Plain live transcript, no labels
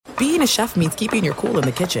being a chef means keeping your cool in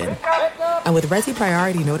the kitchen. And with Resi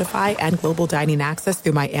Priority Notify and Global Dining Access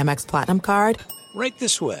through my Amex Platinum card, right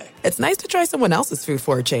this way. It's nice to try someone else's food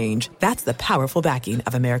for a change. That's the powerful backing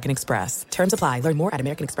of American Express. Terms apply. Learn more at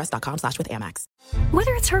americanexpress.com/withAmex.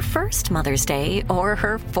 Whether it's her first Mother's Day or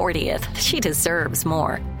her 40th, she deserves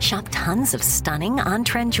more. Shop tons of stunning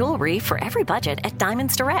on-trend jewelry for every budget at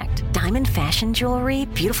Diamonds Direct. Diamond fashion jewelry,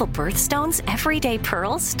 beautiful birthstones, everyday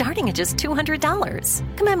pearls starting at just $200.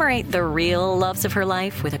 Commemorate the real loves of her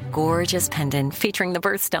life with a gorgeous pendant featuring the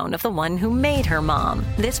birthstone of the one who made her mom.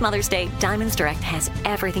 This Mother's Day, Diamonds Direct has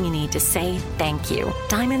everything you need to say thank you.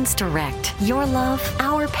 Diamonds Direct. Your love,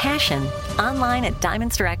 our passion. Online at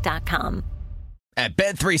diamondsdirect.com. At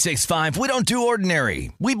Bet365, we don't do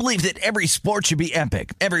ordinary. We believe that every sport should be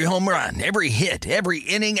epic. Every home run, every hit, every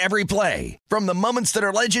inning, every play. From the moments that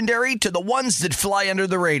are legendary to the ones that fly under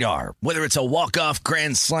the radar. Whether it's a walk-off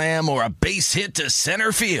grand slam or a base hit to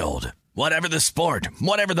center field. Whatever the sport,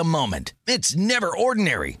 whatever the moment. It's never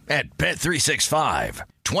ordinary at Bet365.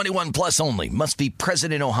 21 plus only. Must be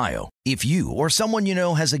present in Ohio. If you or someone you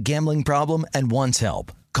know has a gambling problem and wants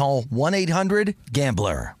help, call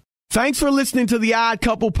 1-800-GAMBLER. Thanks for listening to the Odd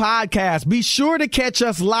Couple podcast. Be sure to catch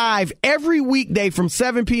us live every weekday from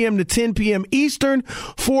 7 p.m. to 10 p.m. Eastern,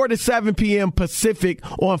 4 to 7 p.m. Pacific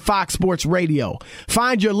on Fox Sports Radio.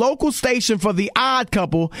 Find your local station for the Odd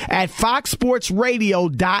Couple at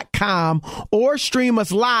foxsportsradio.com or stream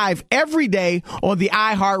us live every day on the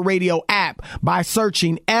iHeartRadio app by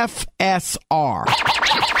searching FSR. Now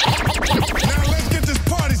let's get this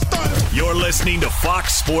party started. You're listening to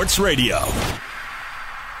Fox Sports Radio.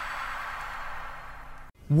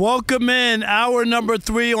 Welcome in, hour number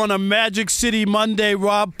 3 on a Magic City Monday.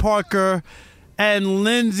 Rob Parker and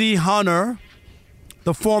Lindsey Hunter,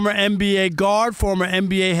 the former NBA guard, former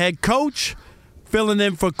NBA head coach, filling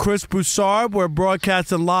in for Chris Broussard. We're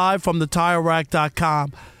broadcasting live from the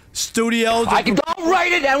TireRack.com studios. I can go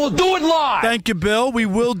write it and we'll do it live. Thank you, Bill. We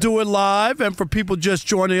will do it live. And for people just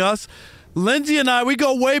joining us, Lindsey and I, we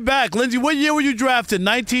go way back. Lindsey, what year were you drafted?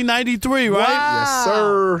 1993, right? Wow. Yes,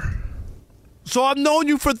 sir. So I've known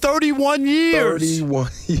you for 31 years.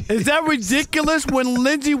 31 years. Is that ridiculous? When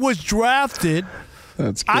Lindsey was drafted,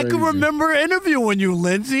 that's crazy. I can remember interviewing you,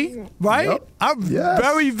 Lindsey, right? Yep.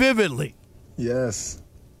 Very vividly. Yes.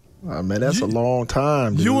 Man, that's a long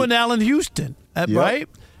time, dude. You and Allen Houston, right?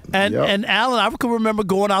 And Allen, I can remember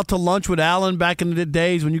going out to lunch with Allen back in the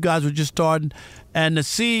days when you guys were just starting, and to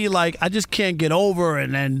see, like, I just can't get over,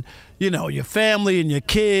 and then, you know, your family and your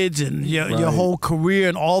kids and your whole career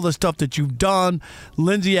and all the stuff that you've done.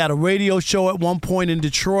 Lindsey had a radio show at one point in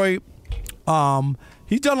Detroit.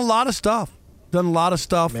 He's done a lot of stuff.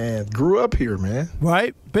 Man, grew up here, man.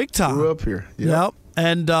 Right? Big time. Grew up here. Yep.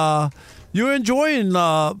 And you're enjoying,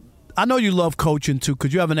 I know you love coaching, too,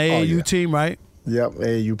 because you have an AAU team, right? Yep,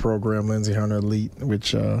 AAU program, Lindsey Hunter Elite,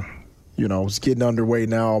 which, is getting underway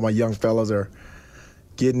now. All my young fellas are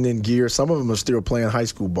getting in gear. Some of them are still playing high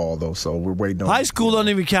school ball, though, so we're waiting on high school doesn't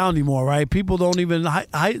even count anymore, right? People don't even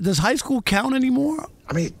does high school count anymore?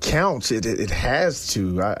 I mean, it counts. It has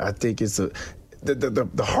to. I think it's the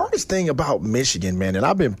hardest thing about Michigan, man, and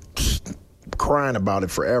I've been crying about it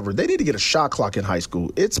forever. They need to get a shot clock in high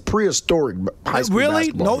school. It's prehistoric high school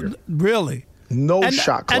basketball here. Really? No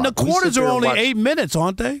shot clock. And the quarters are only 8 minutes,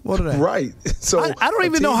 aren't they? What are they? Right. So I don't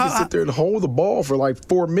even know how. You sit there and hold the ball for like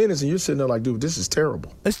 4 minutes, and you're sitting there like, dude, this is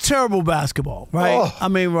terrible. It's terrible basketball, right? Oh, I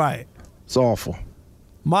mean, right. It's awful.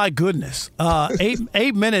 My goodness.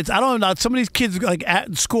 8 minutes. I don't know. Some of these kids like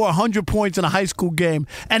score 100 points in a high school game,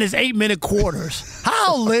 and it's 8-minute quarters.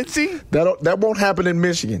 How, Lindsey? That won't happen in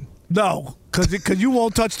Michigan. No, because you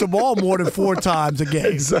won't touch the ball more than 4 times a game.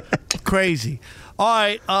 Exactly. Crazy. All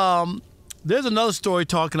right. There's another story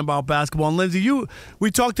talking about basketball. And Lindsey, we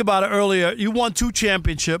talked about it earlier. You won 2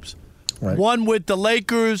 championships. Right. One with the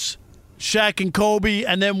Lakers, Shaq and Kobe,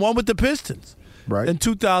 and then one with the Pistons. Right. In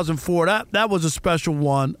 2004. That was a special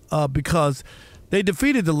one because they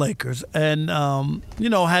defeated the Lakers and,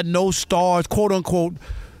 had no stars, quote-unquote,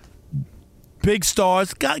 big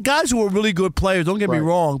stars, guys who were really good players, don't get me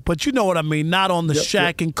wrong, but you know what I mean, not on the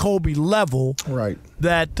Shaq and Kobe level. Right.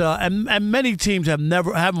 That and many teams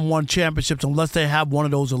haven't won championships unless they have one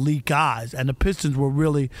of those elite guys. And the Pistons were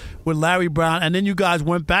really with Larry Brown, and then you guys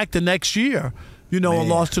went back the next year, and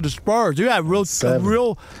lost to the Spurs. You had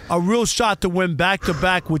a real shot to win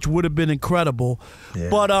back-to-back, which would have been incredible. Yeah.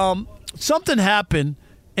 But something happened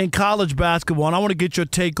in college basketball, and I want to get your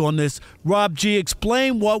take on this. Rob G.,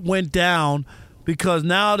 explain what went down, because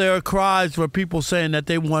now there are cries for people saying that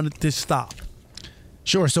they want it to stop.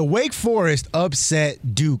 Sure. So Wake Forest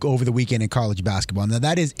upset Duke over the weekend in college basketball. Now,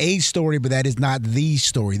 that is a story, but that is not the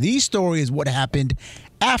story. The story is what happened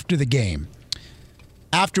after the game.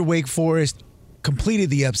 After Wake Forest completed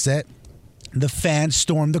the upset, the fans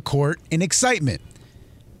stormed the court in excitement.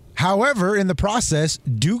 However, in the process,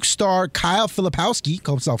 Duke star Kyle Filipowski,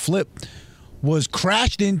 calls himself Flip, was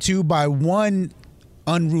crashed into by one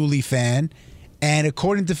unruly fan, and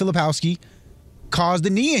according to Filipowski, caused a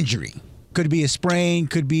knee injury. Could be a sprain,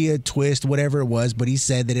 could be a twist, whatever it was, but he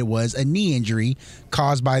said that it was a knee injury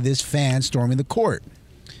caused by this fan storming the court.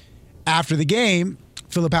 After the game,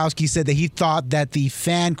 Filipowski said that he thought that the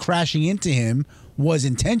fan crashing into him was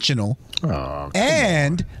intentional.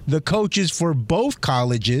 And the coaches for both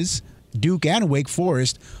colleges, Duke and Wake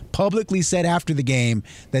Forest, publicly said after the game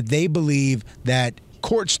that they believe that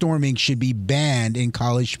court storming should be banned in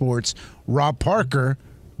college sports. Rob Parker,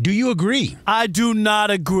 do you agree? I do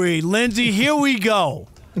not agree. Lindsay, here we go.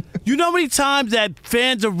 You know how many times that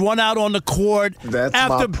fans have run out on the court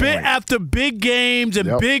after big games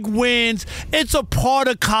and big wins? It's a part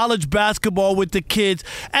of college basketball with the kids.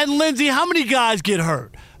 And, Lindsay, how many guys get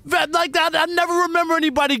hurt? Like that, I never remember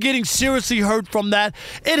anybody getting seriously hurt from that.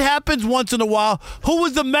 It happens once in a while. Who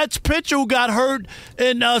was the Mets pitcher who got hurt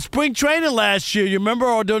in spring training last year? You remember,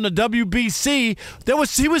 or during the WBC,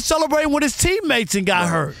 he was celebrating with his teammates and got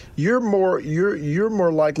hurt. You're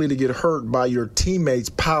more likely to get hurt by your teammates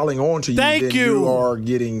piling onto you than you are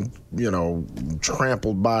getting,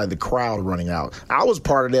 trampled by the crowd running out. I was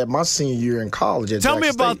part of that my senior year in college. Tell me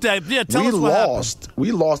about that. Yeah, tell us what happened.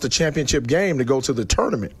 We lost a championship game to go to the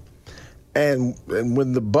tournament. And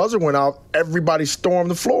when the buzzer went out, everybody stormed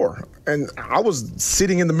the floor. And I was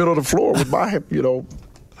sitting in the middle of the floor with my,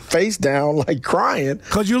 face down, like crying.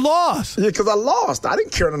 Because you lost. Yeah, because I lost. I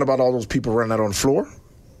didn't care nothing about all those people running out on the floor.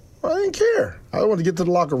 I didn't care. I wanted to get to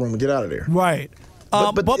the locker room and get out of there. Right.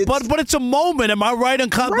 But it's a moment. Am I right?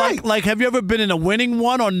 Right. Like, have you ever been in a winning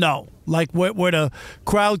one or no? Like where the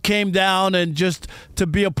crowd came down and just to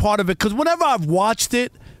be a part of it? Because whenever I've watched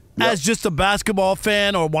it, as just a basketball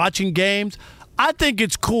fan or watching games, I think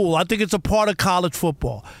it's cool. I think it's a part of college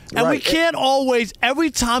football. And we can't always,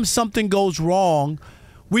 every time something goes wrong,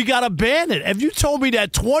 we got to ban it. If you told me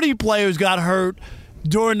that 20 players got hurt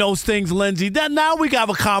during those things, Lindsay, then now we got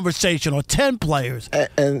a conversation, or 10 players.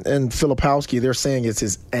 And Filipowski, they're saying it's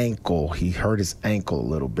his ankle. He hurt his ankle a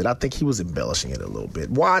little bit. I think he was embellishing it a little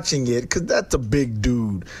bit. Watching it, because that's a big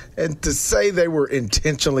dude. And to say they were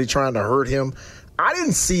intentionally trying to hurt him, I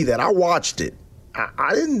didn't see that. I watched it.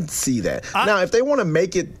 I didn't see that. Now, if they want to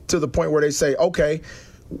make it to the point where they say, okay,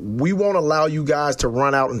 we won't allow you guys to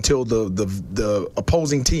run out until the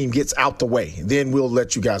opposing team gets out the way, then we'll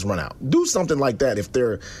let you guys run out. Do something like that if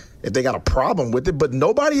they got a problem with it. But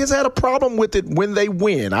nobody has had a problem with it when they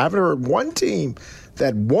win. I haven't heard one team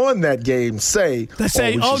that won that game say,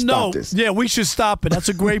 oh no, we should stop it. That's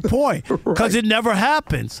a great point, because it never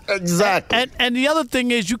happens. Exactly. And the other thing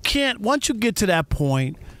is, you can't, once you get to that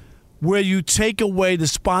point where you take away the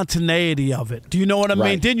spontaneity of it. Do you know what I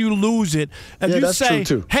mean? Then you lose it. If you say,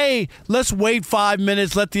 hey, let's wait 5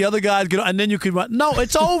 minutes, let the other guys get on, and then you can run. No,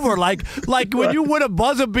 it's over. Like when you win a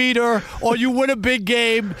buzzer beater or you win a big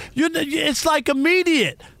game, it's like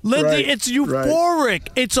immediate. Lindsay, it's euphoric.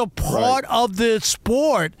 It's a part of the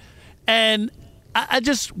sport. And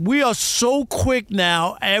we are so quick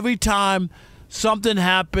now every time something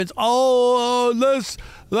happens. Do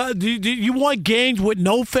you want games with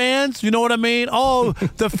no fans? You know what I mean? Oh,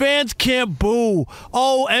 the fans can't boo.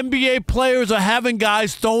 Oh, NBA players are having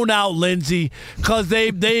guys thrown out, Lindsay, because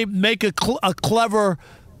they make a clever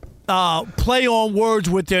play on words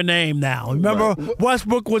with their name now. Remember,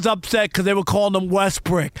 Westbrook was upset because they were calling him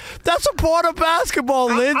Westbrick. That's a part of basketball,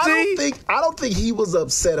 Lindsay. I don't think he was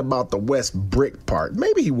upset about the Westbrick part.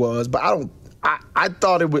 Maybe he was, but I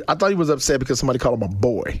thought he was upset because somebody called him a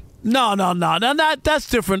boy. No. Now that's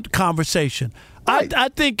different conversation. Right. I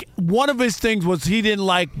think one of his things was he didn't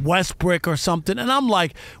like Westbrick or something, and I'm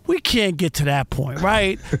like, we can't get to that point,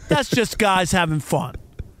 right? That's just guys having fun.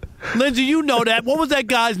 Lindsay, you know that. What was that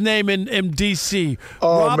guy's name in D.C.?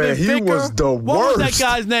 Oh, Robin man, he Ficker? was the worst. What was that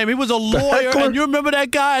guy's name? He was a lawyer, and you remember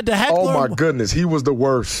that guy, the heckler? Oh, my goodness, he was the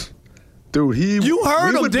worst. Dude, You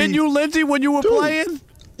heard him, didn't you, Lindsay, when you were playing?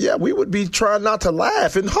 Yeah, we would be trying not to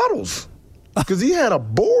laugh in huddles because he had a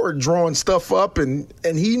board drawing stuff up, and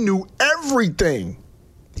he knew everything.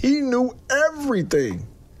 He knew everything.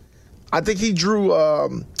 I think he drew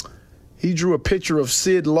a picture of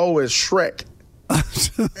Sid Lowe as Shrek,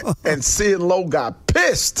 and Sid Lowe got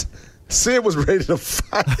pissed. Sid was ready to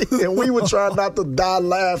fight, and we were trying not to die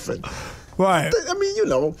laughing. Right. I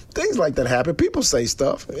mean, things like that happen. People say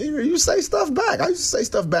stuff. You say stuff back. I used to say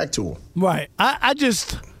stuff back to them. Right. I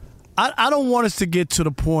don't want us to get to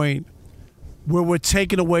the point where we're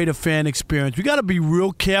taking away the fan experience. We got to be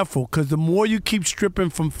real careful because the more you keep stripping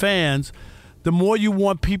from fans, the more you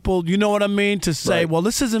want people, you know what I mean, to say, well,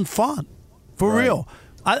 this isn't fun. For real.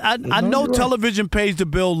 I know television pays the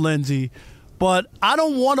bill, Lindsey, but I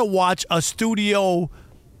don't want to watch a studio.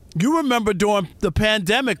 You remember during the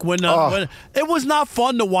pandemic when it was not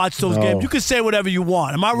fun to watch those games. You could say whatever you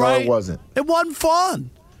want. Am I right? No, it wasn't. It wasn't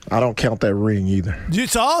fun. I don't count that ring either. You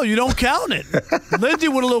don't count it. Lindsey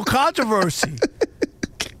with a little controversy.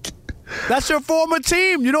 That's your former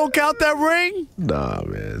team. You don't count that ring? Nah,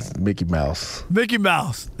 man. It's Mickey Mouse. Mickey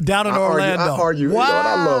Mouse down in Orlando. I argue.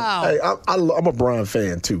 Wow. I'm a Bron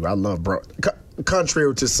fan, too. I love Bron.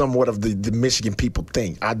 Contrary to somewhat of the Michigan people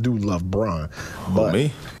think, I do love Bron. But,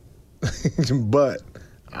 me? But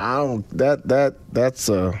I don't. That's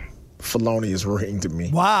a felonious ring to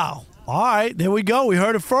me. Wow. All right, there we go. We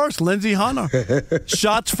heard it first. Lindsey Hunter.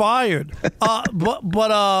 Shots fired.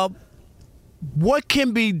 But what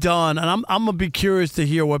can be done, and I'm going to be curious to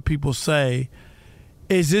hear what people say,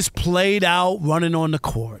 is this played out running on the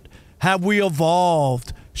court? Have we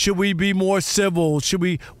evolved? Should we be more civil?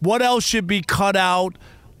 What else should be cut out?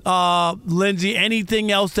 Lindsey,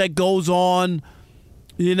 anything else that goes on,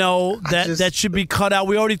 that should be cut out?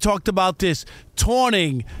 We already talked about this.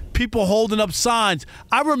 Taunting, people holding up signs.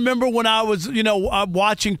 I remember when I was,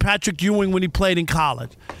 watching Patrick Ewing when he played in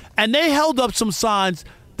college, and they held up some signs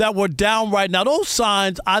that were downright. Now, those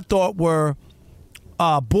signs I thought were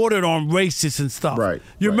bordered on racist and stuff. Right.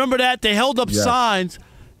 You remember that? They held up signs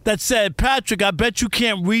that said, Patrick, I bet you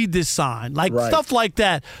can't read this sign. Stuff like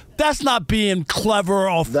that. That's not being clever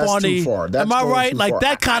or funny. Too far. Am I right?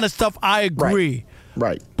 That kind of stuff, I agree.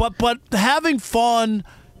 Right. But having fun,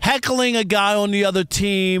 heckling a guy on the other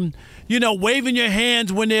team, waving your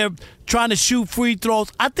hands when they're trying to shoot free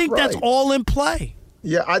throws, I think that's all in play.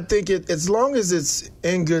 Yeah, I think as long as it's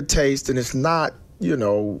in good taste and it's not,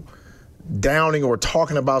 downing or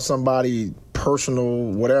talking about somebody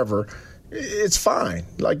personal, whatever, it's fine.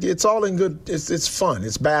 It's all in good. It's fun.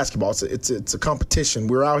 It's basketball. It's a competition.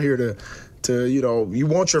 We're out here to you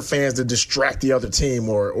want your fans to distract the other team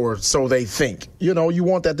or so they think. You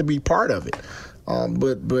want that to be part of it,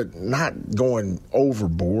 but not going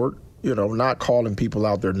overboard. Not calling people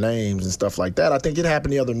out their names and stuff like that. I think it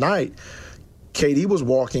happened the other night. KD was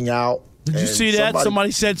walking out. Did you see that?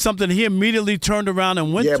 Somebody said something. He immediately turned around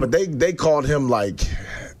and went. Yeah, but they called him like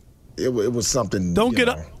it was something. Don't get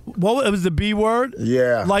up. Well, it was the B word.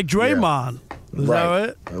 Yeah, like Draymond. Yeah. Is that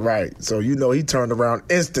right? Right. So he turned around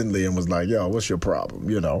instantly and was like, "Yo, what's your problem?"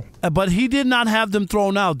 But he did not have them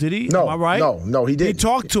thrown out, did he? No, am I right? No, he didn't. He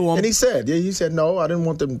talked to him, and he said, no, I didn't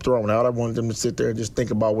want them thrown out. I wanted them to sit there and just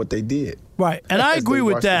think about what they did. Right, and I agree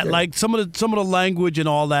with that. Like some of the language and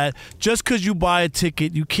all that. Just because you buy a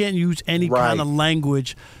ticket, you can't use any kind of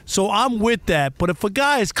language. So I'm with that. But if a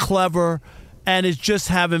guy is clever and is just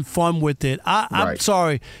having fun with it, I'm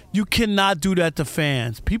sorry, you cannot do that to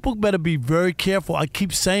fans. People better be very careful. I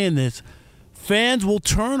keep saying this. Fans will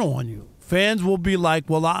turn on you. Fans will be like,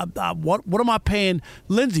 well, what am I paying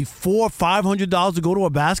Lindsey $400-500 to go to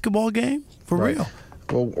a basketball game? For real.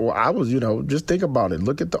 Well, I was, just think about it.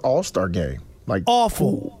 Look at the All-Star game.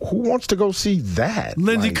 Awful. Who wants to go see that?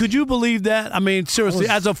 Lindsey, could you believe that? I mean, seriously,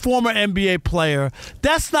 as a former NBA player,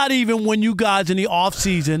 that's not even when you guys in the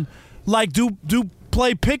offseason do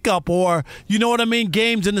play pickup or,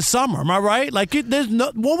 games in the summer. Am I right? What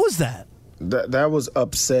was that? That was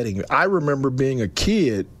upsetting. I remember being a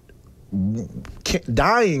kid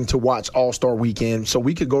dying to watch All-Star Weekend so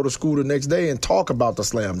we could go to school the next day and talk about the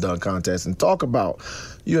slam dunk contest and talk about,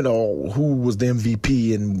 who was the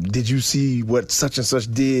MVP and did you see what such and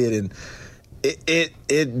such did, and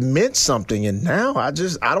it meant something. And now I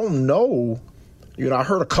don't know. I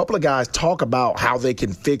heard a couple of guys talk about how they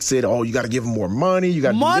can fix it. Oh, you got to give them more money. You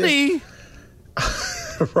got money,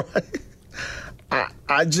 right?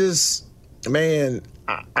 I just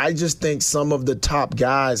think some of the top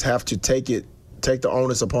guys have to take the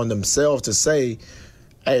onus upon themselves to say,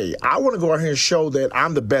 hey, I want to go out here and show that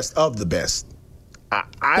I'm the best of the best.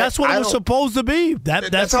 That's what it was supposed to be.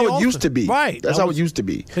 That's how it used to be. Right. That's how it used to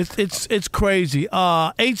be. It's crazy.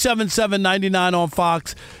 877-99 on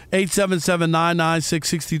Fox,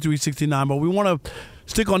 877-996-6369. But we want to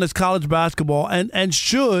stick on this college basketball. And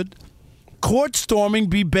should court storming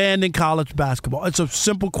be banned in college basketball? It's a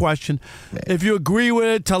simple question. Man. If you agree with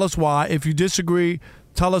it, tell us why. If you disagree,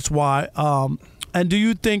 tell us why. And do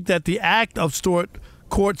you think that the act of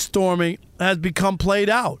court storming has become played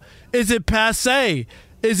out? Is it passé?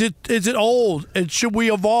 Is it old? And should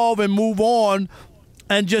we evolve and move on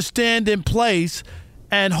and just stand in place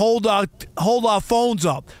and hold our phones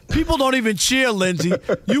up? People don't even cheer, Lindsey.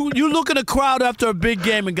 You look at a crowd after a big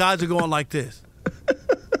game and guys are going like this.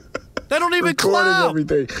 They don't even clap.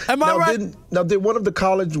 Everything. Am I right? Did one of the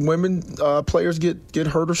college women players get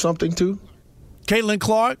hurt or something too? Caitlin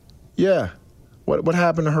Clark? Yeah. What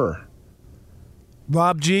happened to her?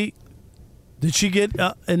 Rob G? Did she get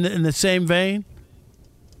in the same vein?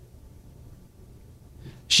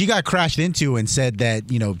 She got crashed into and said that,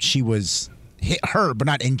 she was hurt but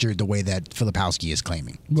not injured the way that Filipowski is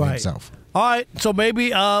claiming himself. All right, so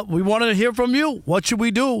maybe we wanted to hear from you. What should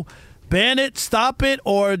we do? Ban it, stop it,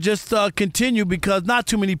 or just continue, because not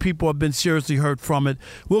too many people have been seriously hurt from it.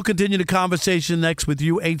 We'll continue the conversation next with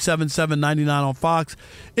you, 877-99 on Fox.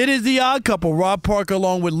 It is The Odd Couple. Rob Parker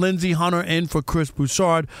along with Lindsey Hunter in for Chris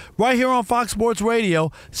Broussard right here on Fox Sports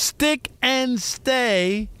Radio. Stick and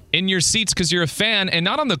stay in your seats because you're a fan, and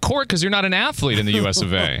not on the court because you're not an athlete in the U.S.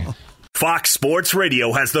 of A. Fox Sports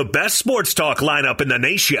Radio has the best sports talk lineup in the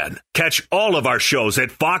nation. Catch all of our shows at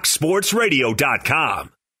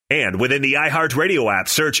foxsportsradio.com. And within the iHeartRadio app,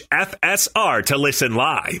 search FSR to listen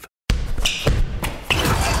live.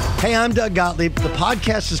 Hey, I'm Doug Gottlieb. The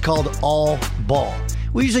podcast is called All Ball.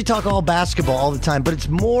 We usually talk all basketball all the time, but it's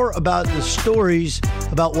more about the stories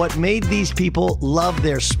about what made these people love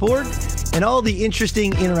their sport and all the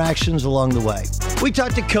interesting interactions along the way. We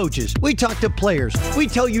talk to coaches. We talk to players. We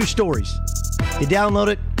tell you stories. You download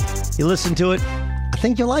it. You listen to it. I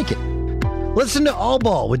think you'll like it. Listen to All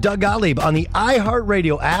Ball with Doug Gottlieb on the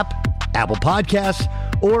iHeartRadio app, Apple Podcasts,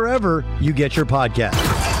 or wherever you get your podcasts.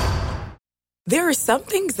 There are some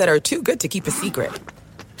things that are too good to keep a secret.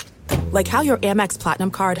 Like how your Amex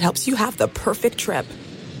Platinum card helps you have the perfect trip.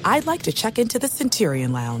 I'd like to check into the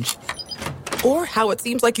Centurion Lounge. Or how it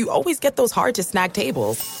seems like you always get those hard-to-snag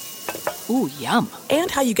tables. Ooh, yum.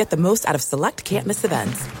 And how you get the most out of select can't-miss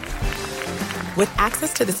events. With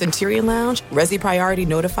access to the Centurion Lounge, Resi Priority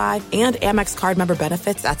Notified, and Amex card member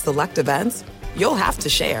benefits at select events, you'll have to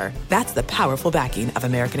share. That's the powerful backing of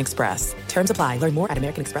American Express. Terms apply. Learn more at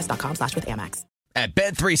americanexpress.com/withAmex. At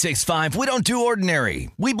Bet365, we don't do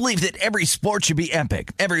ordinary. We believe that every sport should be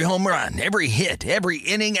epic. Every home run, every hit, every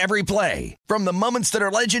inning, every play. From the moments that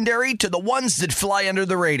are legendary to the ones that fly under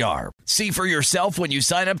the radar. See for yourself when you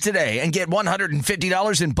sign up today and get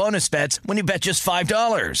 $150 in bonus bets when you bet just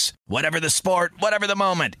 $5. Whatever the sport, whatever the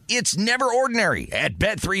moment, it's never ordinary at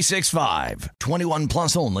Bet365. 21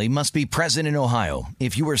 plus only. Must be present in Ohio.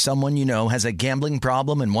 If you or someone you know has a gambling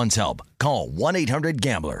problem and wants help, call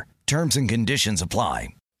 1-800-GAMBLER. Terms and conditions apply.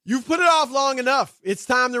 You've put it off long enough. It's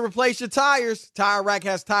time to replace your tires. Tire Rack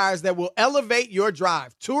has tires that will elevate your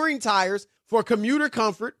drive. Touring tires for commuter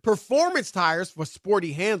comfort, performance tires for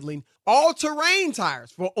sporty handling, all-terrain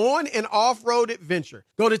tires for on- and off-road adventure.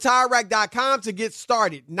 Go to TireRack.com to get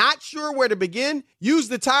started. Not sure where to begin? Use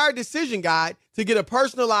the Tire Decision Guide to get a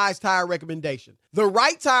personalized tire recommendation. The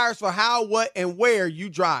right tires for how, what, and where you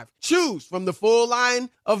drive. Choose from the full line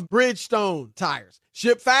of Bridgestone tires.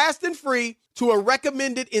 Ship fast and free to a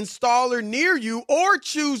recommended installer near you, or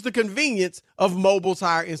choose the convenience of mobile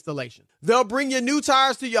tire installation. They'll bring your new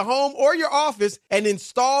tires to your home or your office and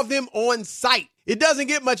install them on site. It doesn't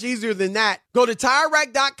get much easier than that. Go to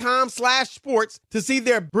TireRack.com/sports to see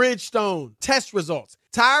their Bridgestone test results,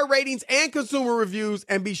 tire ratings, and consumer reviews,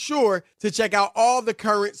 and be sure to check out all the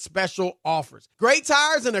current special offers. Great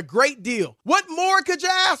tires and a great deal. What more could you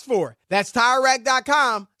ask for? That's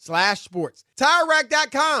TireRack.com/sports.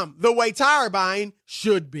 TireRack.com, the way tire buying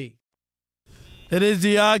should be. It is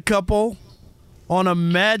The Odd Couple on a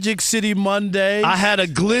Magic City Monday. I had a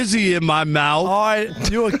glizzy in my mouth. All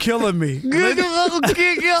right, you are killing me.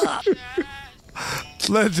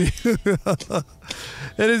 Lindsey.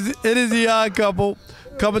 It is The Odd Couple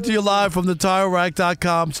coming to you live from the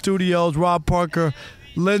TireRack.com studios. Rob Parker,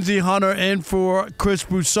 Lindsey Hunter in for Chris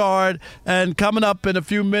Broussard. And coming up in a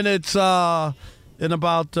few minutes, in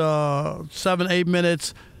about 7-8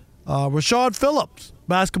 minutes, Rashad Phillips,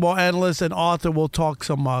 basketball analyst and author, will talk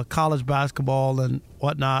some college basketball and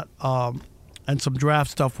whatnot, and some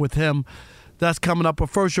draft stuff with him. That's coming up.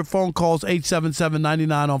 But first, your phone calls,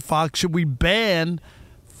 877-99 on Fox. Should we ban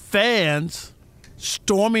fans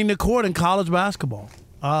storming the court in college basketball?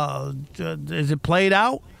 Is it played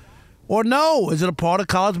out or no? Is it a part of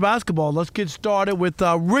college basketball? Let's get started with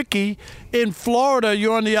Ricky in Florida.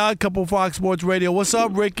 You're on The Odd Couple, Fox Sports Radio. What's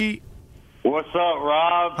up, Ricky? What's up,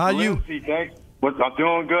 Rob? How you? Thanks. I'm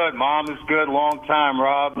doing good. Mom is good. Long time,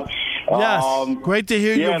 Rob. Yes. Great to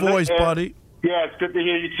hear your voice, buddy. Yeah, it's good to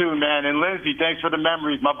hear you too, man. And Lindsay, thanks for the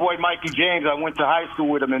memories. My boy Mikey James, I went to high school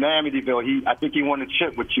with him in Amityville. I think he won a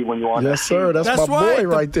chip with you when you were on. Yes, sir. That's my boy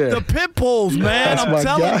right there. The pit bulls, man. That's I'm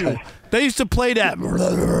telling guy. you. They used to play that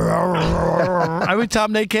every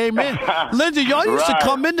time they came in. Lindsay, y'all used to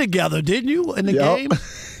come in together, didn't you, in the game?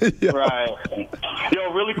 Right.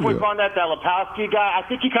 Yo, really quick on that Lepowski guy, I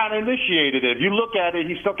think he kind of initiated it. If you look at it,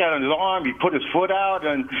 he stuck out his arm, he put his foot out,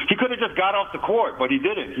 and he could have just got off the court, but he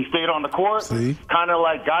didn't. He stayed on the court, kind of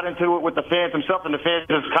like got into it with the fans himself, and the fans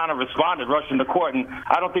just kind of responded, rushing the court, and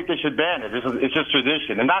I don't think they should ban it. It's just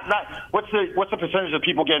tradition. And not what's the percentage of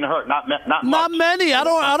people getting hurt? Not many. I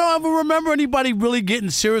don't ever remember anybody really getting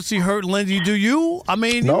seriously hurt, Lindsay. Do you? I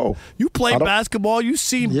mean, no. You play basketball, you've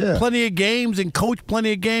seen plenty of games and coached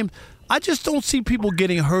plenty of games. I just don't see people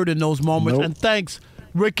getting hurt in those moments. Nope. And thanks,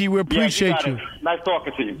 Ricky. We appreciate you. Nice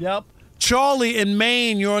talking to you. Yep. Charlie in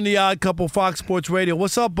Maine, you're on the Odd Couple Fox Sports Radio.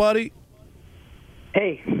 What's up, buddy?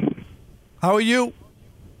 Hey. How are you?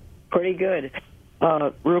 Pretty good.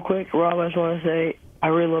 Real quick, Rob, I just want to say I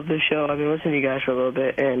really love this show. I've been listening to you guys for a little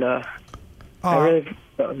bit, and I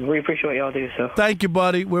really appreciate what y'all do. So thank you,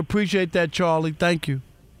 buddy. We appreciate that, Charlie. Thank you.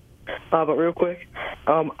 But real quick,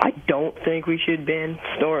 I don't think we should ban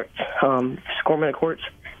scoreboard courts,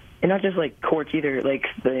 and not just like courts either, like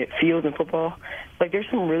the fields in football. Like there's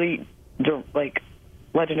some really like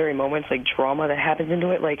legendary moments, like drama that happens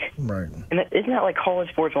into it. Like, right? And isn't that like college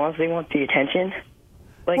sports? Once they want the attention.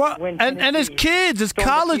 Like well, and as kids, as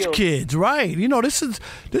college kids, right? You know, this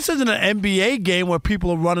isn't an NBA game where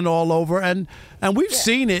people are running all over, and we've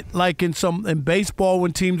seen it like in baseball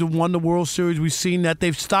when teams have won the World Series. We've seen that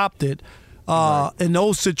they've stopped it in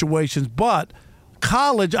those situations. But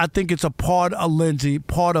college, I think it's a part of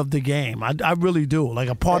the game. I really do, like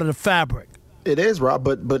a part of the fabric. It is, Rob,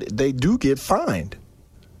 but they do get fined.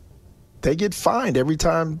 They get fined every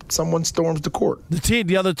time someone storms the court.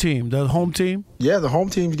 The other team, the home team. Yeah, the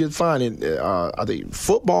home teams get fined. And, I think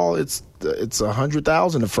football, it's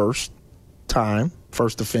 $100,000 the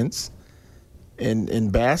first offense.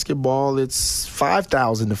 In basketball, it's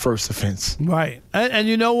 $5,000 the first offense. Right, and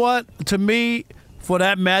you know what? To me, for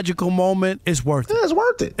that magical moment, it's worth it. Yeah, it's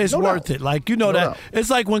worth it. It's worth it. Like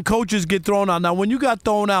it's like when coaches get thrown out. Now, when you got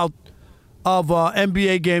thrown out of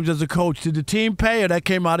NBA games as a coach, did the team pay or that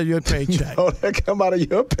came out of your paycheck? No, that came out of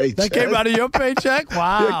your paycheck. That came out of your paycheck?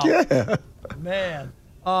 Wow. Yeah. Man.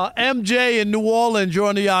 MJ in New Orleans, you're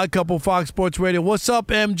on the Odd Couple Fox Sports Radio. What's up,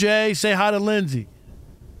 MJ? Say hi to Lindsay.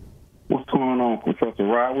 What's going on, Professor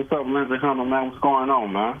Rod? What's up, Lindsay Hunter, man? What's going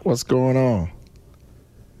on, man? What's going on?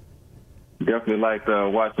 Definitely liked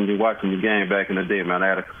watching the game back in the day, man.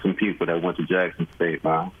 I had some people that went to Jackson State,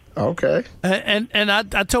 man. Okay. And I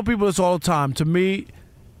tell people this all the time. To me,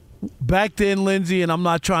 back then, Lindsay, and I'm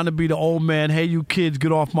not trying to be the old man, hey, you kids,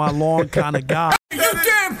 get off my lawn kind of guy. You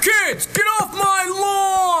damn kids, get off my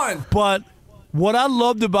lawn! But what I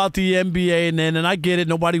loved about the NBA, and I get it,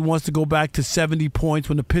 nobody wants to go back to 70 points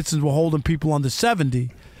when the Pistons were holding people under 70.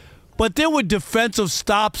 But there were defensive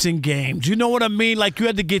stops in games. You know what I mean? Like you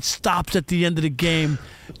had to get stops at the end of the game.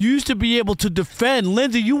 You used to be able to defend.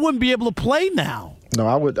 Lindsay, you wouldn't be able to play now. No,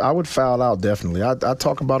 I would foul out definitely. I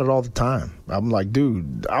talk about it all the time. I'm like,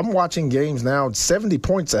 dude, I'm watching games now, 70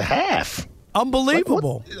 points a half.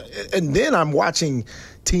 Unbelievable. Like, and then I'm watching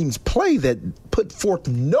teams play that put forth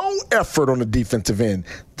no effort on the defensive end.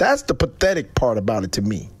 That's the pathetic part about it to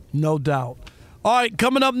me. No doubt. All right,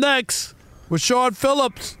 coming up next, Rashad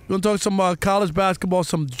Phillips. We're going to talk some college basketball,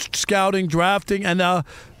 some scouting, drafting, and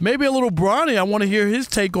maybe a little Bronny. I want to hear his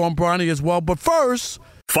take on Bronny as well. But first,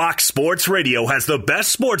 Fox Sports Radio has the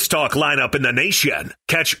best sports talk lineup in the nation.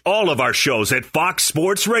 Catch all of our shows at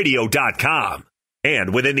foxsportsradio.com.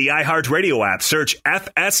 And within the iHeartRadio app, search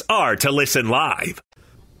FSR to listen live.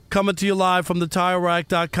 Coming to you live from the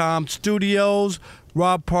TireRack.com studios,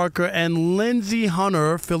 Rob Parker and Lindsay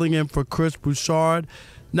Hunter filling in for Chris Broussard.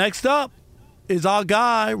 Next up is our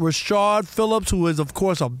guy, Rashad Phillips, who is, of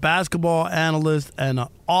course, a basketball analyst and an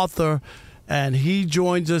author. And he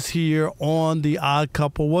joins us here on The Odd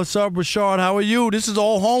Couple. What's up, Rashad? How are you? This is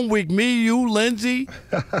all home week. Me, you, Lindsay.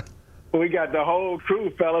 We got the whole crew,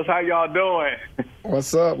 fellas. How y'all doing?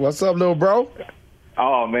 What's up? What's up, little bro?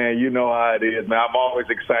 Oh, man, you know how it is, man. I'm always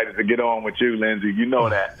excited to get on with you, Lindsay. You know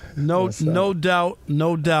that. No doubt.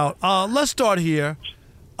 Let's start here.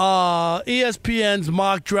 ESPN's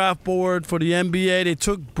mock draft board for the NBA. They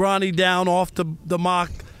took Bronny down off the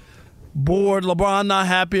mock board. LeBron not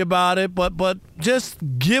happy about it, but just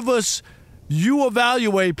give us, you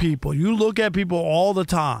evaluate people. You look at people all the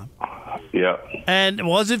time. Yeah. And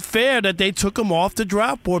was it fair that they took him off the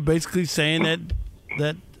draft board, basically saying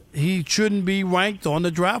that he shouldn't be ranked on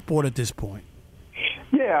the draft board at this point?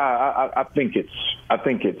 Yeah, I think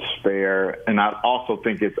it's fair, and I also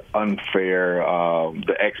think it's unfair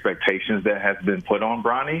the expectations that has been put on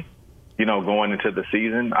Bronny, going into the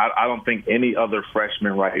season. I don't think any other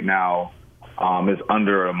freshman right now is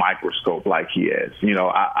under a microscope like he is.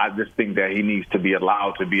 I just think that he needs to be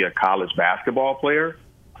allowed to be a college basketball player,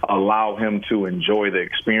 allow him to enjoy the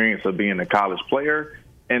experience of being a college player.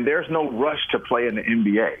 And there's no rush to play in the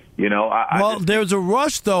NBA. There's a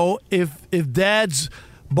rush, though, if Dad's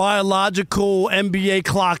biological NBA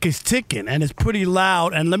clock is ticking, and it's pretty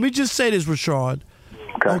loud. And let me just say this, Rashad.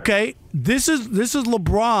 Okay? This is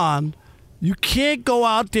LeBron. You can't go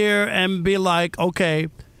out there and be like, okay,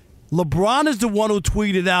 LeBron is the one who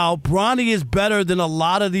tweeted out, Bronny is better than a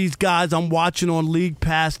lot of these guys I'm watching on League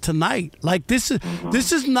Pass tonight. Like, this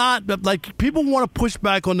is not, like, people want to push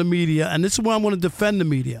back on the media, and this is why I want to defend the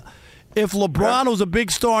media. If LeBron, who's a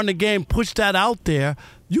big star in the game, pushed that out there,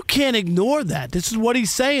 you can't ignore that. This is what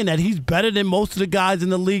he's saying, that he's better than most of the guys in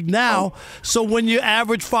the league now. So when you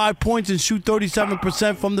average 5 points and shoot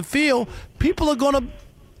 37% from the field, people are going to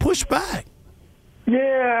push back.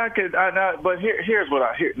 Yeah, but here's what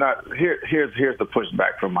I hear. Here's the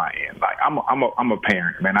pushback from my end. Like I'm a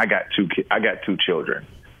parent, man. I got two children.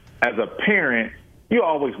 As a parent, you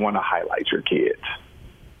always want to highlight your kids.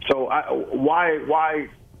 So why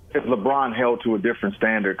is LeBron held to a different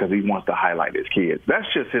standard because he wants to highlight his kids? That's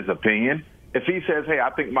just his opinion. If he says, "Hey,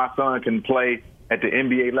 I think my son can play at the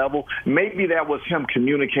NBA level," maybe that was him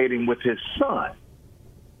communicating with his son.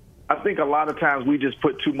 I think a lot of times we just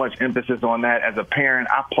put too much emphasis on that. As a parent,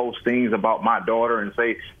 I post things about my daughter and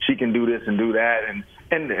say she can do this and do that.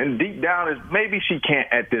 And deep down is maybe she can't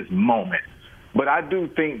at this moment. But I do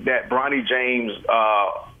think that Bronny James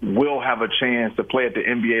will have a chance to play at the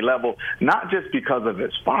NBA level, not just because of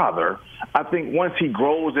his father. I think once he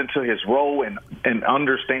grows into his role and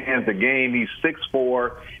understands the game, he's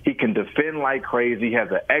 6'4", he can defend like crazy, he has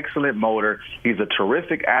an excellent motor, he's a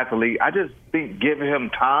terrific athlete. I just think give him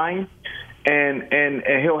time, and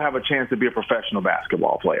he'll have a chance to be a professional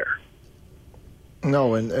basketball player.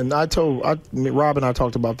 No, and Rob and I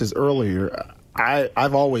talked about this earlier.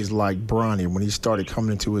 I've always liked Bronny. When he started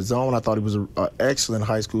coming into his own, I thought he was an excellent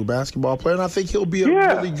high school basketball player, and I think he'll be a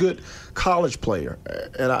really good college player.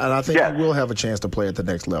 And I think he will have a chance to play at the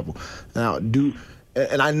next level. Now,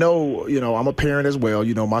 and I know, I'm a parent as well.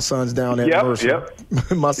 My son's down at Mercer.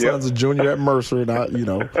 My son's a junior at Mercer, and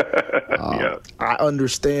I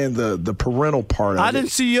understand the parental part of it. I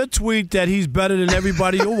didn't see your tweet that he's better than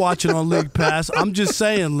everybody you're watching on League Pass. I'm just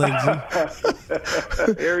saying, Lindsay.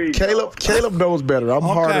 Caleb knows better. I'm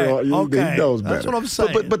harder on you. He knows better. That's what I'm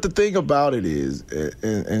saying. But the thing about it is,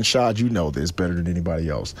 and Shad, you know this better than anybody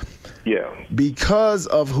else. Yeah. Because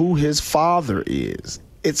of who his father is,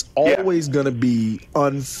 it's always going to be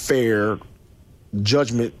unfair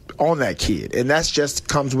judgment on that kid, and that's just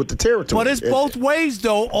comes with the territory. But it's both ways,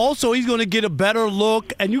 though. Also, he's going to get a better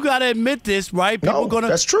look, and you got to admit this, right?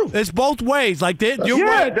 That's true. It's both ways. Like you're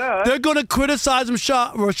right. They're going to criticize him,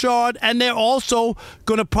 Rashad, and they're also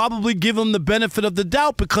going to probably give him the benefit of the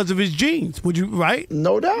doubt because of his genes. Would you? Right?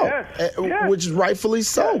 No doubt. Yes. Which is rightfully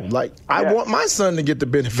so. Like I want my son to get the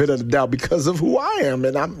benefit of the doubt because of who I am,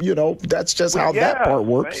 and I'm. That's just how that part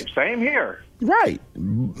works. Same here. Right.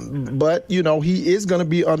 But, he is going to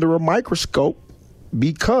be under a microscope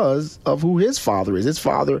because of who his father is. His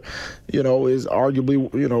father, is arguably,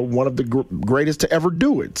 one of the greatest to ever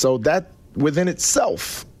do it. So that within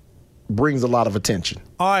itself brings a lot of attention.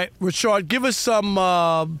 All right, Rashad, give us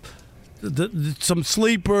some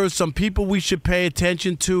sleepers, some people we should pay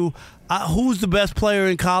attention to. Who's the best player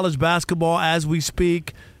in college basketball as we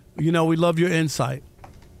speak? We love your insight.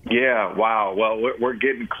 Yeah, wow. Well, we're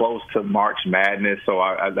getting close to March Madness, so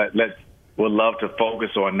we'd love to focus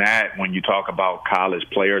on that when you talk about college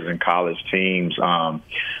players and college teams.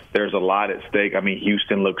 There's a lot at stake. I mean,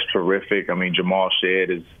 Houston looks terrific. I mean, Jamal Shead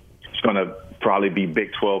is going to probably be Big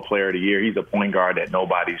 12 Player of the Year. He's a point guard that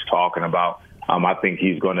nobody's talking about. I think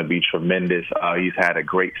he's going to be tremendous. He's had a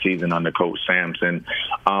great season under Coach Sampson.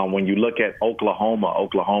 When you look at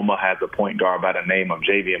Oklahoma has a point guard by the name of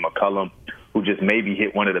Javier McCollum, who just maybe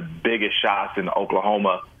hit one of the biggest shots in the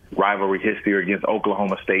Oklahoma rivalry history against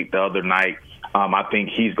Oklahoma State the other night. I think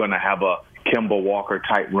he's going to have a Kemba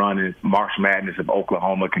Walker-type run in March Madness if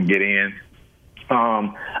Oklahoma can get in.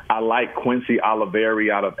 I like Quincy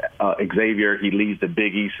Oliveri out of Xavier. He leads the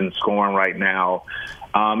Big East in scoring right now.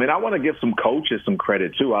 And I want to give some coaches some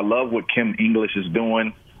credit, too. I love what Kim English is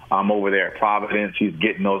doing over there at Providence. He's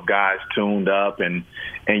getting those guys tuned up. And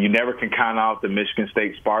you never can count out the Michigan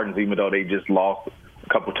State Spartans, even though they just lost a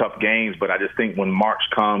couple tough games. But I just think when March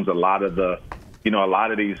comes, a lot of the a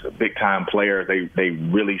lot of these big time players, they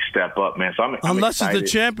really step up, man. So I'm unless it's the excited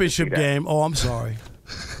championship to see that. game. Oh, I'm sorry.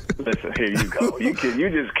 Listen, here you go. You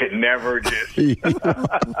just could never just. Hey,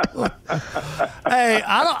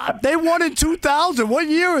 they won in 2000. What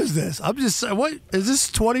year is this? I'm just saying. What is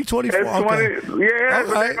this? 2024. It's 20, yeah,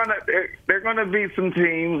 All right. they're gonna beat some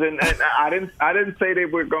teams, and I didn't say they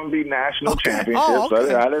were gonna be national championships. Oh,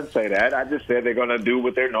 okay. I didn't say that. I just said they're gonna do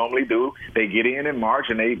what they normally do. They get in March,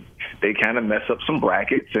 and they kind of mess up some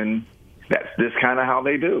brackets, and that's just kind of how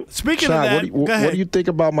they do. Speaking Sean, of that, what do you think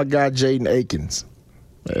about my guy Jaden Akins?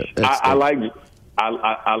 I like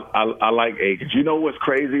Akins. You know what's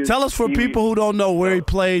crazy? Tell us for people who don't know where he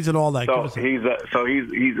plays and all that. So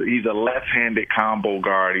he's a left-handed combo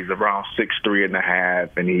guard. He's around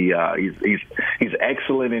 6'3.5", and he's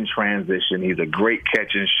excellent in transition. He's a great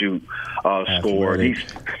catch and shoot scorer. He's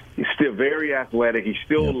still very athletic. He's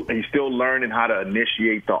still learning how to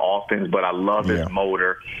initiate the offense, but I love his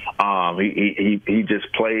motor. He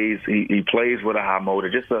just plays. He plays with a high motor.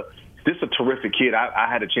 Just a terrific kid. I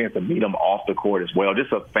had a chance to meet him off the court as well.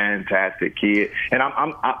 Just a fantastic kid. And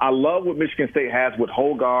I love what Michigan State has with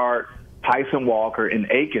Hogard, Tyson Walker,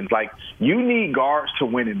 and Akins. Like, you need guards to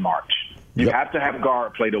win in March. You have to have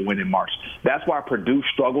guard play to win in March. That's why Purdue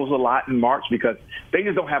struggles a lot in March, because they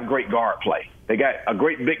just don't have great guard play. They got a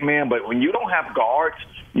great big man, but when you don't have guards,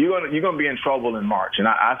 you're gonna be in trouble in March. And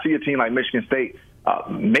I see a team like Michigan State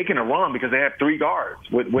making a run because they have 3 guards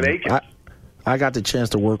with Akins. I got the chance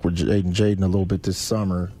to work with Jaden a little bit this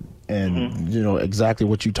summer, and exactly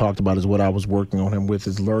what you talked about is what I was working on him with,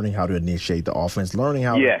 is learning how to initiate the offense, learning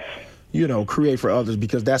how to create for others,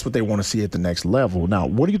 because that's what they want to see at the next level. Now,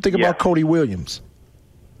 what do you think about Cody Williams?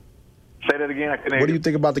 Say that again. What do you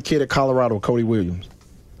think about the kid at Colorado, Cody Williams?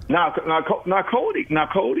 Now,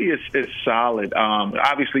 Cody is solid.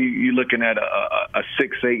 Obviously, you're looking at a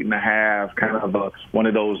 6'8.5", kind of one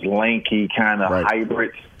of those lanky kind of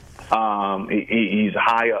hybrids. He's a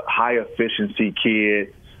high efficiency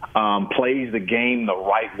kid. Plays the game the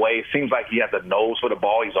right way. It seems like he has a nose for the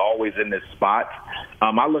ball. He's always in this spot.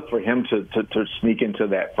 I look for him to sneak into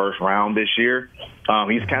that first round this year.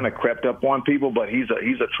 He's kind of crept up on people, but he's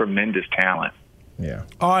a tremendous talent. Yeah.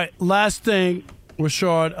 All right. Last thing,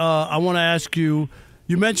 Rashad. I want to ask you.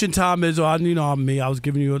 You mentioned Tom Izzo. I'm me. I was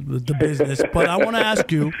giving you the business, but I want to ask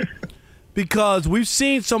you, because we've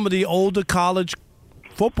seen some of the older college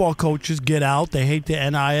football coaches get out. They hate the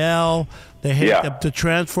NIL. They hate the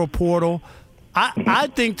transfer portal. I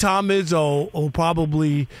think Tom Izzo will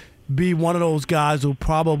probably be one of those guys who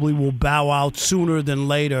probably will bow out sooner than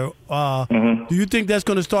later. Do you think that's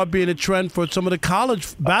going to start being a trend for some of the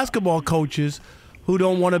college basketball coaches who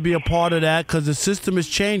don't want to be a part of that because the system is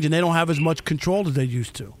changing? They don't have as much control as they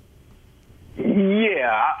used to.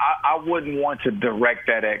 Yeah, I wouldn't want to direct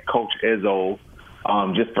that at Coach Izzo.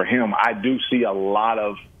 Just for him, I do see a lot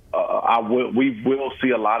of we will see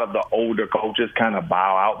a lot of the older coaches kind of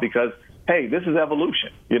bow out, because, hey, this is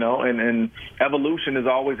evolution, and evolution is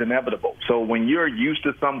always inevitable. So when you're used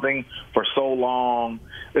to something for so long,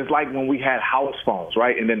 it's like when we had house phones,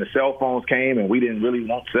 right? And then the cell phones came, and we didn't really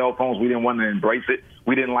want cell phones. We didn't want to embrace it.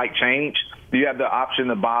 We didn't like change. You have the option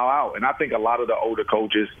to bow out, and I think a lot of the older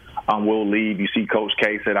coaches will leave. You see, Coach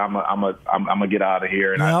K said, "I'm gonna get out of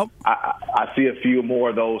here," and I see a few more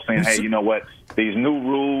of those saying, "Hey, you know what? These new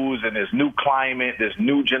rules and this new climate, this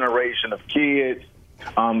new generation of kids,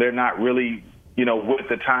 they're not really, with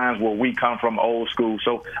the times where we come from, old school."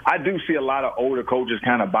 So I do see a lot of older coaches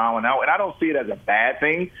kind of bowing out, and I don't see it as a bad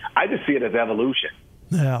thing. I just see it as evolution.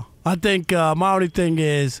 Yeah, I think my only thing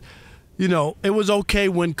is, it was okay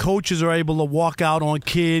when coaches are able to walk out on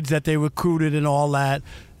kids that they recruited and all that.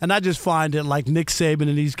 And I just find it like Nick Saban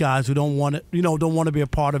and these guys who don't want to be a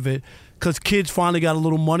part of it, because kids finally got a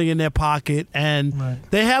little money in their pocket and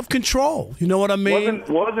they have control. You know what I mean?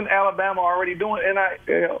 Wasn't Alabama already doing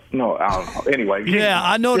NIL? No, I don't know. Anyway. Yeah,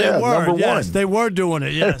 I know they were. Number yes, one. they were doing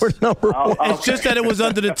it. Yes. They were number one. It's just that it was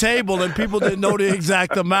under the table and people didn't know the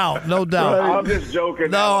exact amount. No doubt. I'm just joking.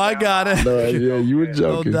 No, I got it. No, yeah, you were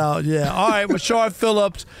joking. No doubt. Yeah. All right, Rashad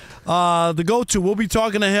Phillips, the go-to. We'll be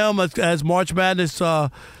talking to him as March Madness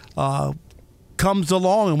comes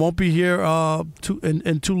along, and won't be here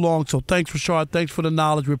in too long. So thanks, Rashad. Thanks for the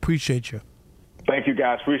knowledge. We appreciate you. Thank you,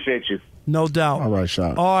 guys. Appreciate you. No doubt. All right,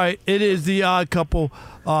 Rashad. All right. It is the Odd Couple,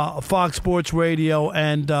 Fox Sports Radio.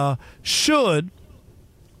 And should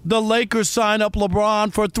the Lakers sign up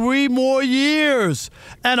LeBron for 3 more years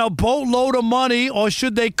and a boatload of money, or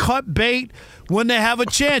should they cut bait when they have a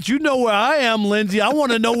chance? You know where I am, Lindsay. I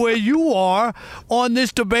want to know where you are on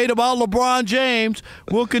this debate about LeBron James.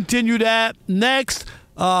 We'll continue that next.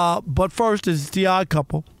 But first is the Odd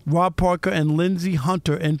Couple. Rob Parker and Lindsey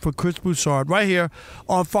Hunter in for Chris Broussard right here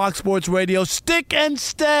on Fox Sports Radio. Stick and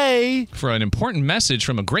stay. For an important message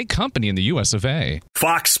from a great company in the US of A.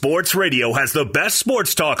 Fox Sports Radio has the best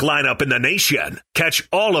sports talk lineup in the nation. Catch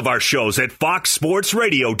all of our shows at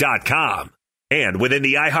foxsportsradio.com. And within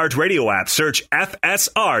the iHeartRadio app, search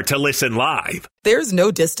FSR to listen live. There's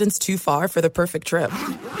no distance too far for the perfect trip.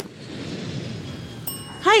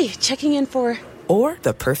 Hi, checking in for... Or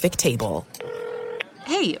the perfect table.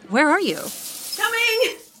 Hey, where are you?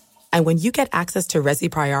 Coming! And when you get access to Resi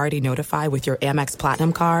Priority Notify with your Amex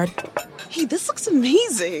Platinum card... Hey, this looks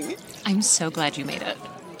amazing. I'm so glad you made it.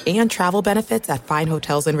 And travel benefits at fine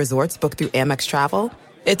hotels and resorts booked through Amex Travel,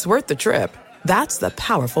 it's worth the trip. That's the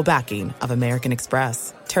powerful backing of American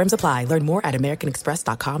Express. Terms apply. Learn more at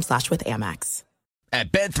americanexpress.com/withAmex.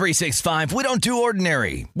 At Bet365, we don't do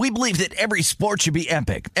ordinary. We believe that every sport should be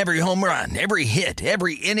epic. Every home run, every hit,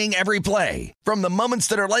 every inning, every play. From the moments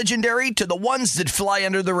that are legendary to the ones that fly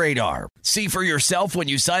under the radar. See for yourself when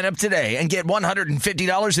you sign up today and get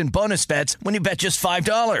 $150 in bonus bets when you bet just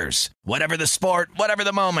 $5. Whatever the sport, whatever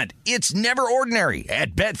the moment, it's never ordinary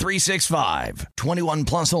at Bet365. 21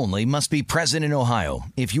 plus only. Must be present in Ohio.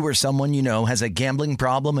 If you or someone you know has a gambling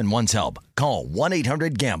problem and wants help, call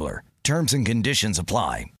 1-800-GAMBLER. Terms and conditions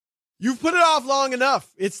apply. You've put it off long enough.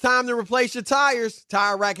 It's time to replace your tires.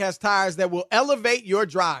 Tire Rack has tires that will elevate your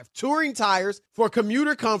drive. Touring tires for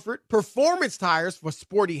commuter comfort, performance tires for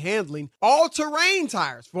sporty handling, all-terrain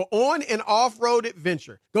tires for on- and off-road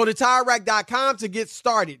adventure. Go to TireRack.com to get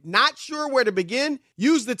started. Not sure where to begin?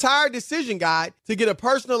 Use the Tire Decision Guide to get a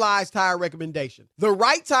personalized tire recommendation. The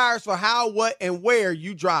right tires for how, what, and where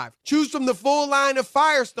you drive. Choose from the full line of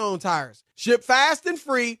Firestone tires. Ship fast and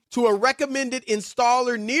free to a recommended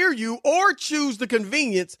installer near you, or choose the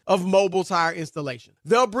convenience of mobile tire installation.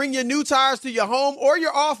 They'll bring your new tires to your home or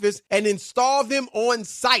your office and install them on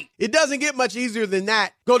site. It doesn't get much easier than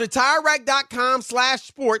that. Go to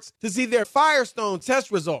TireRack.com/sports to see their Firestone test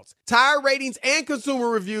results, tire ratings, and consumer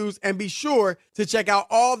reviews, and be sure to check out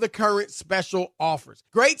all the current special offers.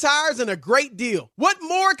 Great tires and a great deal. What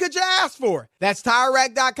more could you ask for? That's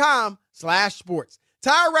TireRack.com/sports.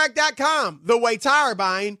 TireRack.com, the way tire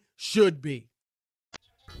buying should be.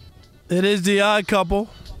 It is the Odd Couple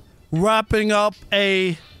wrapping up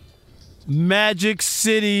a Magic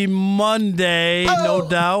City Monday, no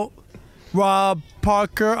doubt. Rob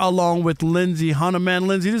Parker along with Lindsey Hunter. Man,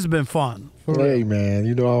 Lindsey, this has been fun. Hey,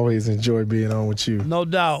 man, I always enjoy being on with you. No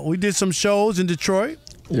doubt. We did some shows in Detroit.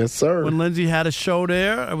 Yes, sir. When Lindsey had a show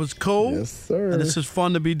there, it was cool. Yes, sir. And this is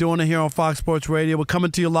fun to be doing it here on Fox Sports Radio. We're coming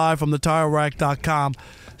to you live from the TireRack.com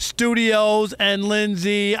studios. And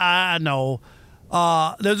Lindsey, I know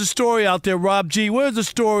there's a story out there. Rob G, where's the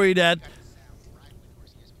story that...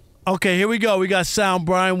 Okay, here we go. We got sound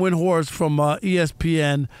Brian Windhorst from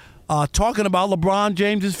ESPN talking about LeBron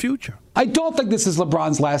James' future. I don't think this is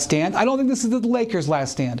LeBron's last stand. I don't think this is the Lakers'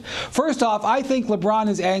 last stand. First off, I think LeBron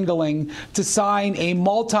is angling to sign a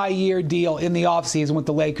multi-year deal in the offseason with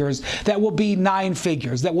the Lakers that will be 9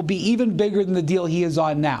 figures, that will be even bigger than the deal he is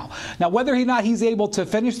on now. Now, whether or not he's able to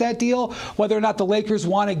finish that deal, whether or not the Lakers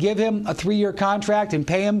want to give him a 3-year contract and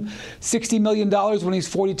pay him $60 million when he's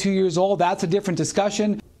 42 years old, that's a different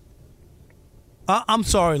discussion. I'm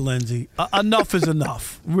sorry, Lindsey. Enough is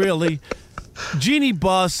enough, really. Jeannie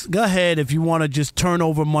Buss, go ahead if you want to just turn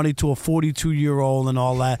over money to a 42-year-old and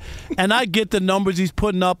all that. And I get the numbers he's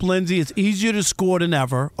putting up, Lindsey. It's easier to score than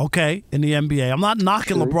ever, okay, in the NBA. I'm not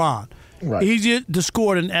knocking LeBron. Right. Easier to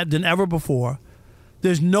score than ever before.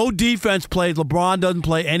 There's no defense played. LeBron doesn't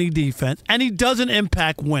play any defense. And he doesn't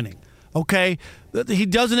impact winning, okay? He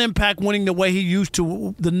doesn't impact winning the way he used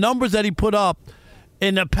to. The numbers that he put up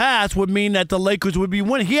in the past would mean that the Lakers would be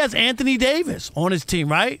winning. He has Anthony Davis on his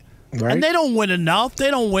team, right? Right. And they don't win enough. They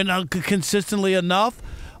don't win consistently enough.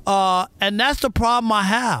 And that's the problem I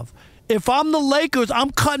have. If I'm the Lakers, I'm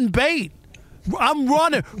cutting bait. I'm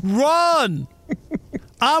running. Run.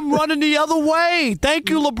 I'm running the other way. Thank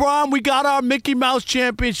you, LeBron. We got our Mickey Mouse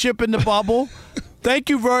championship in the bubble. Thank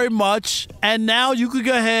you very much. And now you could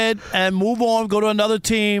go ahead and move on, go to another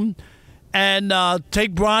team, and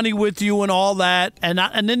take Bronny with you and all that. And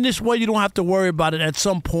then this way you don't have to worry about it at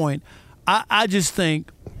some point. I just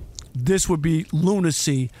think this would be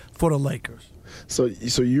lunacy for the Lakers. So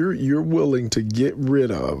you're willing to get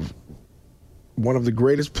rid of one of the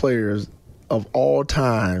greatest players of all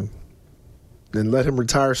time and let him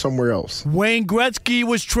retire somewhere else? Wayne Gretzky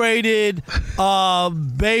was traded.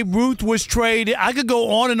 Babe Ruth was traded. I could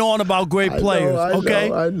go on and on about great players.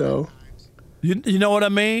 I know. You know what I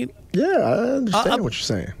mean? Yeah, I understand what you're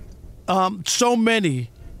saying. So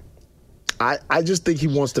many. I just think he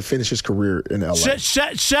wants to finish his career in L.A.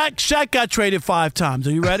 Shaq got traded 5 times.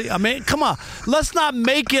 Are you ready? I mean, come on. Let's not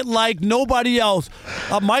make it like nobody else.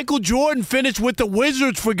 Michael Jordan finished with the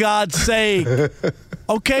Wizards, for God's sake.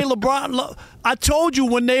 Okay, LeBron. I told you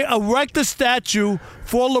when they erect a statue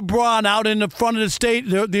for LeBron out in the front of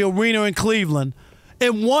the arena in Cleveland,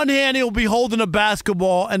 in one hand he'll be holding a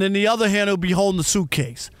basketball, and in the other hand he'll be holding a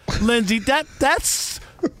suitcase. Lindsay, that's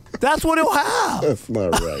what he'll have. That's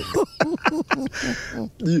not right.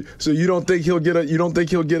 So you don't think he'll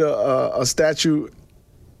get a statue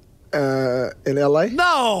in L.A.?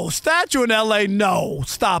 No, statue in L.A. No,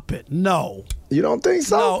 stop it. No. You don't think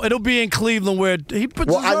so? No, it'll be in Cleveland where he puts.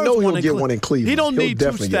 Well, I know he'll get one in Cleveland. He don't need 2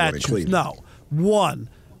 definitely statues. No, one.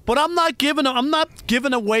 But I'm not giving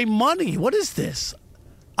away money. What is this?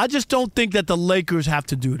 I just don't think that the Lakers have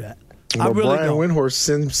to do that. Well, I really Brian don't.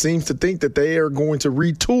 Windhorst seems to think that they are going to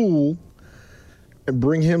retool and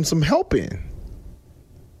bring him some help in.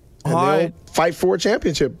 And they'll fight for a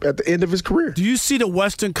championship at the end of his career. Do you see the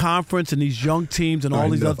Western Conference and these young teams and all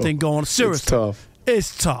these other things going on? Seriously. It's tough.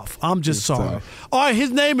 It's tough. I'm just sorry. Tough. All right,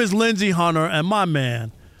 his name is Lindsey Hunter, and my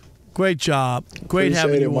man, great job. Great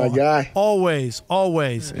having you my on. guy. Always.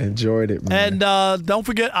 Enjoyed it, man. And don't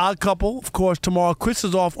forget Odd Couple, of course, tomorrow. Chris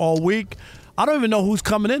is off all week. I don't even know who's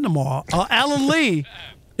coming in tomorrow. Alan Lee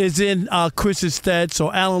is in Chris's stead,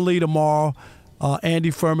 so Alan Lee tomorrow,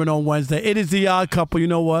 Andy Furman on Wednesday. It is the Odd Couple. You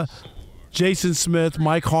know what? Jason Smith,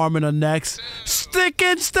 Mike Harmon are next. Stick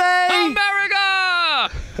and stay!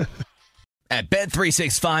 America! At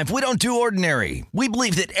Bet365, we don't do ordinary. We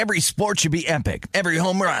believe that every sport should be epic. Every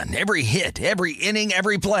home run, every hit, every inning,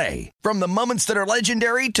 every play. From the moments that are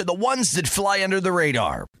legendary to the ones that fly under the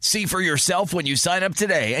radar. See for yourself when you sign up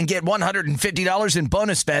today and get $150 in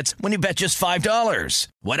bonus bets when you bet just $5.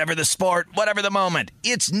 Whatever the sport, whatever the moment,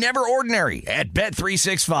 it's never ordinary at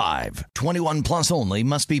Bet365. 21 plus only.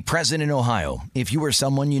 Must be present in Ohio. If you or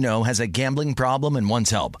someone you know has a gambling problem and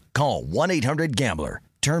wants help, call 1-800-GAMBLER.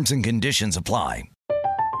 Terms and conditions apply.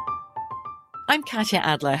 I'm Katya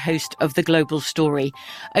Adler, host of The Global Story.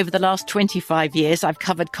 Over the last 25 years, I've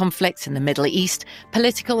covered conflicts in the Middle East,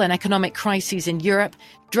 political and economic crises in Europe,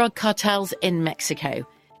 drug cartels in Mexico.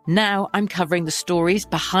 Now I'm covering the stories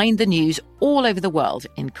behind the news all over the world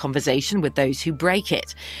in conversation with those who break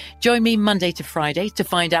it. Join me Monday to Friday to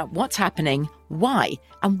find out what's happening, why,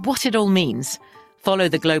 and what it all means. Follow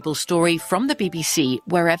The Global Story from the BBC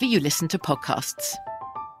wherever you listen to podcasts.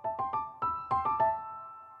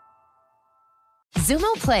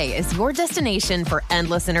 Xumo Play is your destination for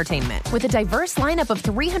endless entertainment. With a diverse lineup of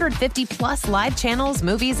 350-plus live channels,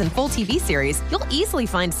 movies, and full TV series, you'll easily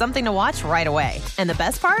find something to watch right away. And the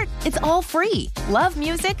best part? It's all free. Love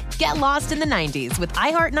music? Get lost in the 90s with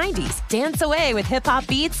iHeart 90s. Dance away with hip-hop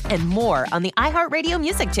beats and more on the iHeartRadio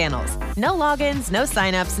music channels. No logins, no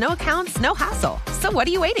signups, no accounts, no hassle. So what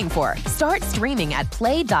are you waiting for? Start streaming at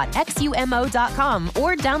play.xumo.com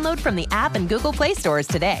or download from the app and Google Play stores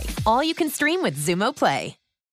today. All you can stream with Xumo Play.